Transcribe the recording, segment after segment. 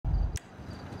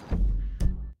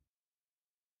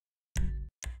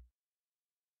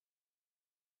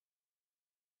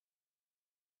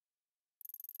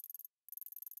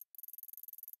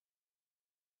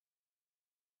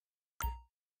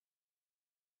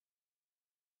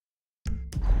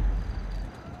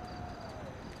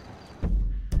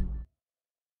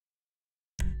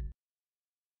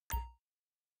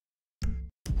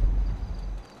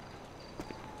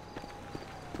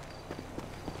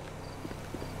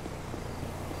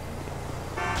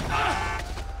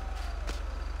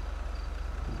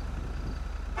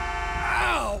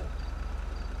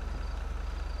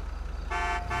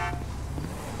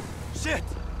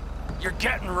You're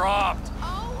getting robbed.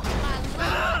 Oh, my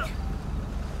Lord.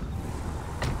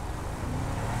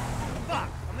 Fuck!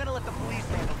 I'm gonna let the police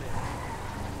handle this.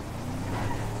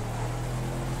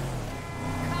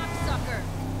 Cocksucker.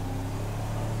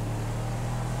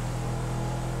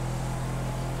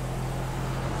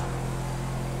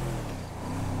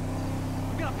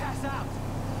 I'm gonna pass out.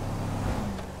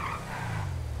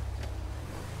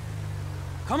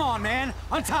 Come on, man.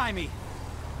 Untie me.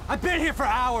 I've been here for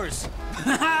hours.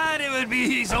 It would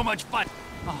be so much fun.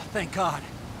 Oh, thank God.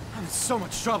 I'm in so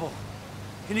much trouble.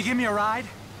 Can you give me a ride?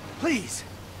 Please.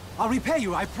 I'll repay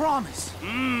you, I promise.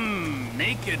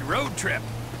 Naked road trip.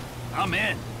 I'm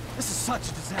in. This is such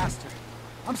a disaster.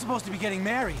 I'm supposed to be getting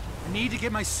married. I need to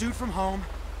get my suit from home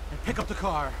and pick up the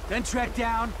car. Then track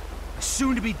down my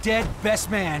soon-to-be-dead best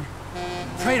man.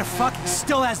 Pray to fuck he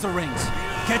still has the rings.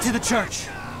 Get to the church.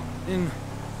 In,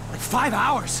 like, 5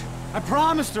 hours. I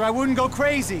promised her I wouldn't go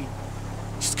crazy.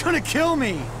 She's gonna kill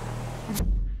me.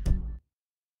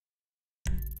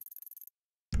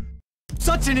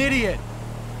 Such an idiot.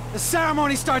 The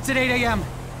ceremony starts at 8 a.m.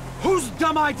 Whose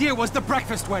dumb idea was the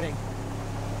breakfast wedding?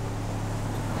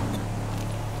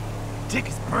 Dick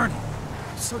is burning.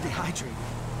 I'm so dehydrated.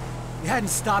 If you hadn't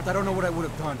stopped, I don't know what I would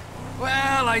have done.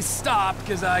 Well, I stopped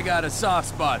because I got a soft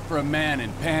spot for a man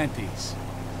in panties.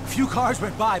 A few cars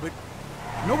went by, but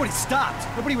nobody stopped.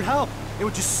 Nobody would help. They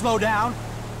would just slow down,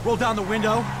 roll down the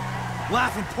window,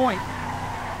 laugh and point,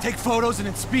 take photos, and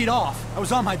then speed off. I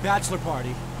was on my bachelor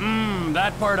party.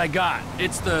 That part I got.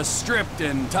 It's the stripped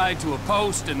and tied to a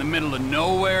post in the middle of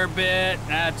nowhere bit.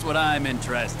 That's what I'm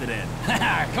interested in.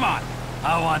 Come on.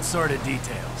 I want sordid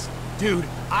details. Dude,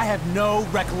 I have no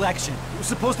recollection. It was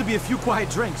supposed to be a few quiet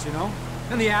drinks, you know?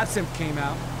 Then the absinthe came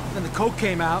out. Then the coke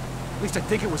came out. At least I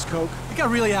think it was coke. It got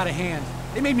really out of hand.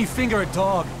 They made me finger a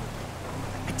dog.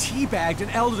 I teabagged an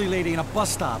elderly lady in a bus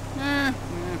stop.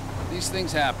 These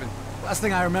things happen. Last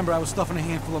thing I remember, I was stuffing a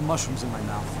handful of mushrooms in my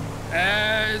mouth.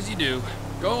 As you do.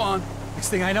 Go on. Next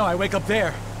thing I know, I wake up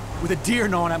there, with a deer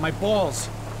gnawing at my balls.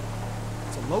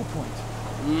 It's a low point.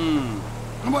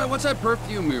 What's that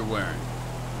perfume you're wearing?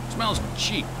 It smells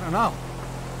cheap. I don't know.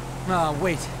 No,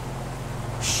 wait.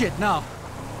 Shit, no.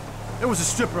 There was a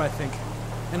stripper, I think.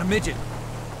 And a midget.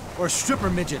 Or a stripper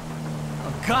midget.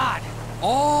 Oh, God!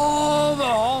 All the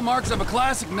hallmarks of a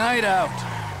classic night out.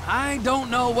 I don't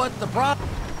know what the problem...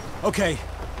 Okay,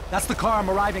 that's the car I'm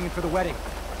arriving in for the wedding.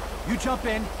 You jump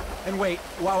in and wait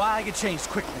while I get changed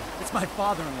quickly. It's my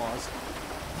father-in-law's.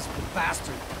 This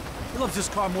bastard. He loves this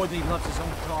car more than he loves his own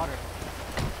daughter.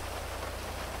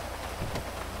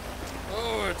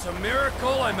 Oh, it's a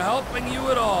miracle I'm helping you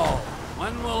at all.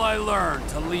 When will I learn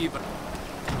to leave it?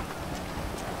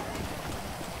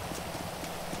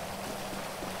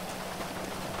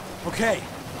 Okay.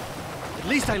 At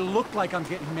least I look like I'm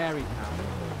getting married now.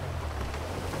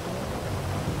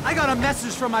 I got a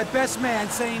message from my best man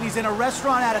saying he's in a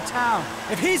restaurant out of town.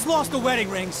 If he's lost the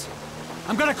wedding rings,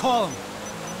 I'm gonna call him.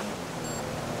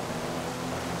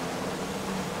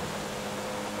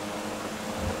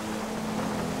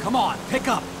 Come on, pick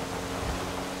up.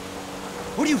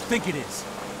 Who do you think it is?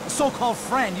 A so-called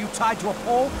friend you tied to a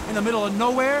pole in the middle of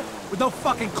nowhere with no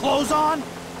fucking clothes on?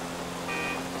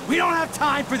 We don't have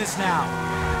time for this now.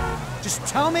 Just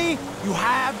tell me you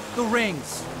have the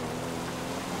rings.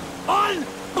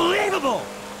 Unbelievable!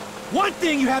 One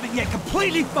thing you haven't yet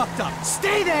completely fucked up.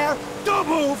 Stay there, don't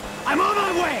move, I'm on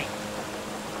my way!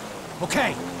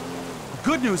 Okay, the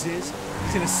good news is,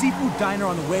 he's in a seafood diner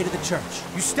on the way to the church.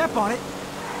 You step on it,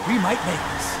 we might make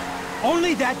this.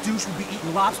 Only that douche would be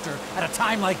eating lobster at a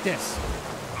time like this.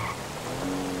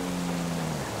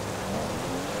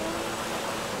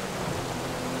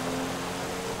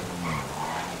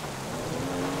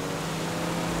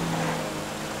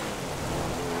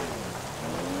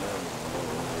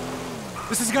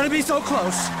 This is gonna be so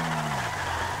close.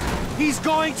 He's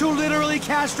going to literally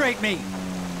castrate me.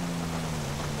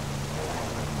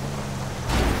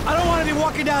 I don't want to be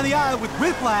walking down the aisle with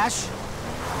whiplash.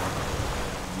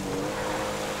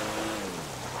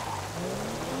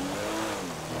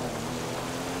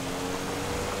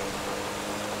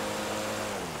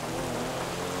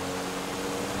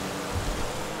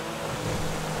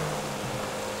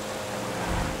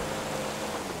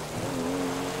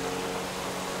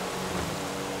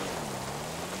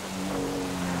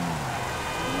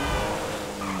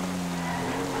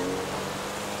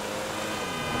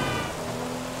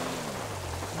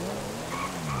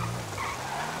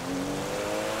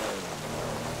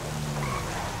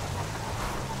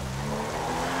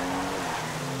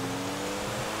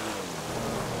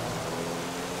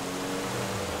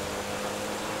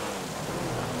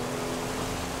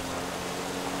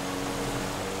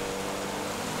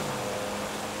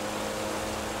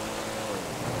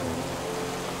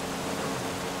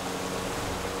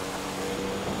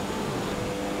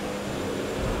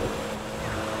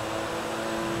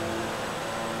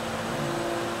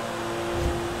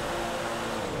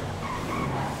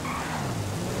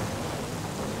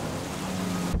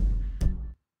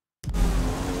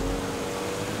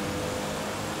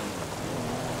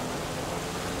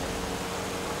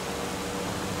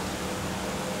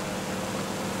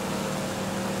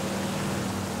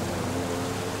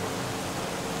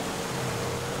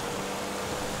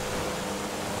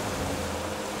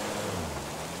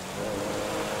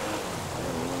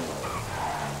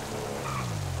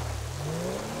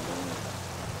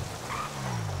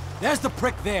 There's the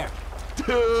prick there.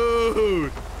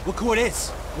 Dude! Look who it is.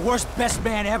 The worst best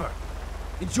man ever.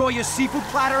 Enjoy your seafood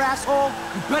platter, asshole?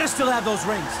 You better still have those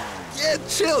rings. Yeah,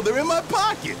 chill, they're in my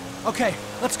pocket. Okay,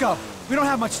 let's go. We don't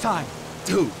have much time.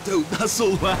 Dude, not so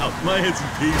loud. My head's in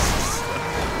pieces.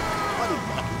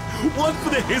 One for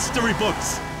the history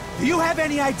books. Do you have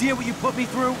any idea what you put me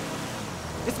through?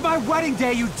 It's my wedding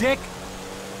day, you dick.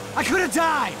 I could have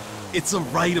died. It's a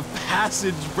rite of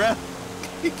passage, bruh.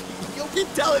 You'll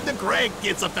be telling the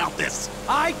grandkids about this.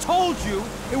 I told you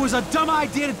it was a dumb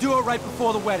idea to do it right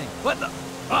before the wedding. But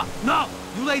no,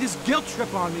 you laid this guilt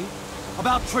trip on me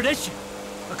about tradition.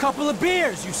 A couple of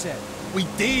beers, you said. We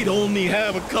did only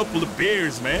have a couple of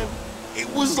beers, man. It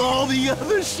was all the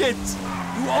other shit.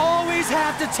 You always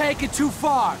have to take it too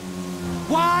far.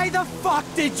 Why the fuck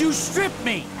did you strip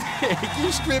me?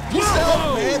 You stripped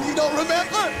yourself, man. You don't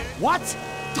remember? What?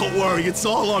 Don't worry, it's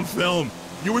all on film.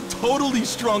 You were totally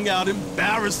strung out,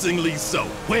 embarrassingly so.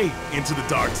 Way into the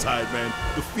dark side, man.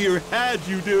 The fear had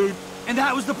you, dude. And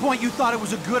that was the point you thought it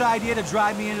was a good idea to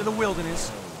drive me into the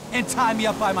wilderness and tie me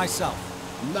up by myself?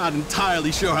 I'm not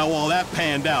entirely sure how all that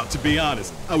panned out, to be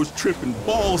honest. I was tripping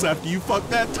balls after you fucked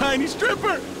that tiny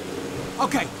stripper.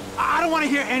 Okay, I don't want to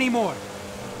hear any more.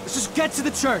 Let's just get to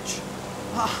the church.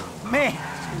 Oh, man,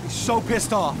 she's gonna be so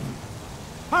pissed off.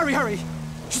 Hurry.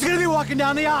 She's gonna be walking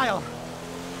down the aisle.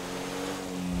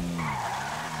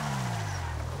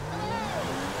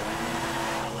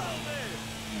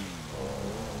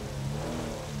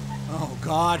 Oh,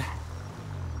 God.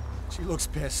 She looks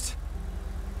pissed.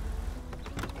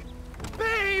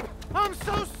 Babe! I'm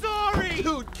so sorry!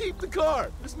 Dude, keep the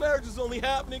car. This marriage is only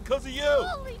happening because of you.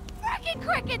 Holy frickin'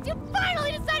 crickets! You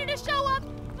finally decided to show up!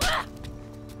 Ugh.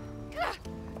 Ugh.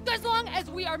 As long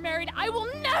as we are married, I will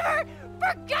never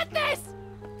forget this!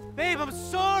 Babe, I'm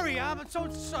sorry.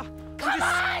 Come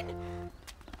on!